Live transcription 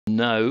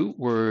now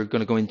we're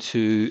going to go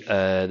into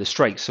the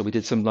strikes. So we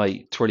did some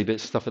like twirly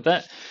bits and stuff like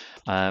that.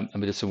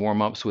 And we did some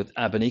warm-ups with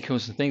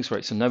abanicos and things,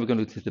 right? So now we're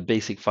going to do the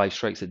basic 5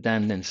 strikes that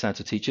Dan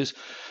Inosanto teaches.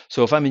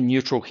 So if I'm in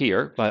neutral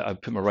here, I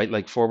put my right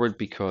leg forward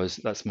because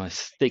that's my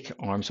stick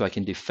arm, so I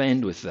can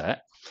defend with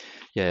that.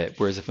 Yeah,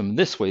 whereas if I'm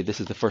this way, this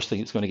is the first thing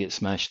that's going to get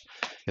smashed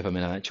if I'm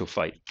in an actual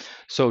fight.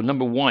 So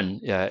number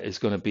 1 is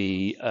going to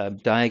be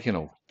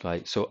diagonal,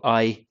 right? So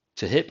eye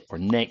to hip or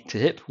neck to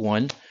hip,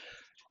 1,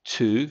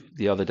 2,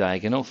 the other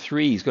diagonal,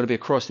 3 is going to be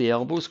across the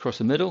elbows, across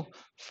the middle,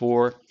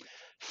 4,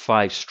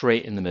 5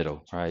 straight in the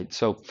middle, right?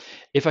 So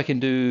if I can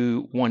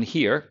do 1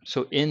 here,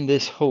 so in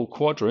this whole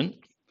quadrant,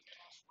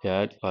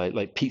 yeah,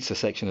 like pizza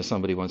section as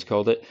somebody once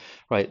called it,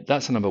 right?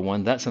 That's a number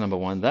 1, that's a number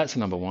 1, that's a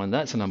number 1,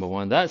 that's a number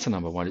 1, that's a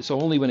number 1. It's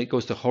only when it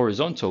goes to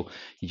horizontal,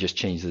 you just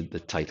change the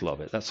title of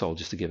it. That's all,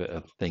 just to give it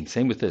a thing.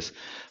 Same with this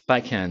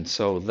backhand.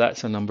 So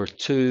that's a number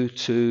 2,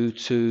 2,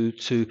 2,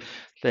 2.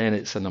 Then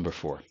it's a number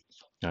 4.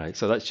 All right,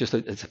 so that's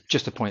it's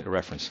just a point of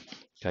reference.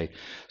 Okay,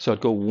 so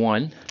I'd go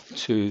 1,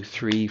 2,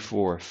 3,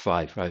 4,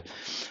 5. Right,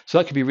 so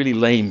that could be really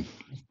lame,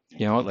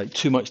 you know, like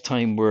too much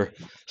time where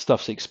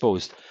stuff's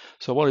exposed.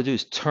 So what I do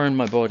is turn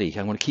my body.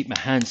 I want to keep my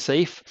hands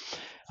safe.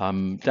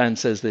 Dan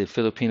says the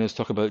Filipinos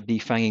talk about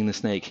defanging the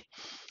snake.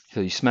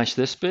 So you smash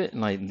this bit,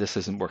 and like this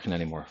isn't working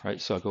anymore,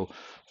 right? So I go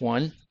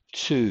 1,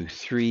 2,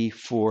 3,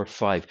 4,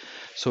 5.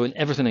 So in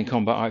everything in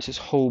combat arts, it's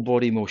whole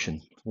body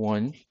motion.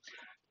 1,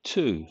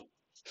 2,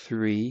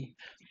 3,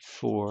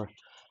 4,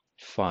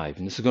 5.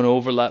 And this is going to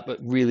overlap but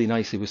really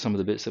nicely with some of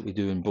the bits that we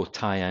do in both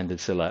Thai and in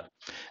Silat.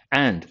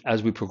 And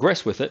as we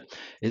progress with it,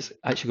 it's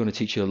actually going to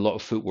teach you a lot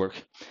of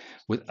footwork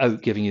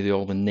without giving you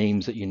all the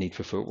names that you need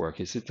for footwork.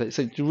 It's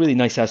a really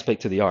nice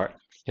aspect to the art.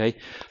 Okay,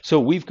 so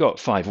we've got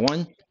 5.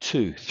 1,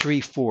 2,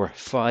 3, 4,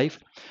 5.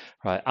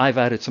 Right, I've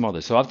added some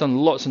others. So I've done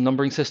lots of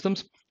numbering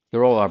systems.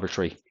 They're all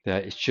arbitrary.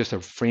 It's just a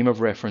frame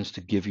of reference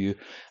to give you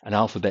an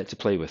alphabet to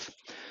play with.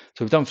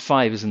 So we've done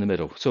 5 is in the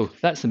middle. So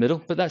that's the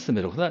middle, but that's the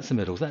middle, that's the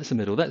middle, that's the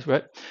middle, that's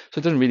right. So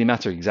it doesn't really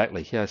matter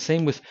exactly. Yeah,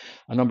 same with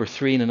a number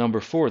 3 and a number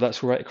 4.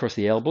 That's right across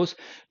the elbows,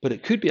 but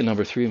it could be a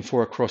number 3 and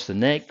 4 across the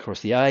neck, across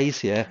the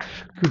eyes. Yeah,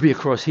 could be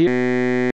across here.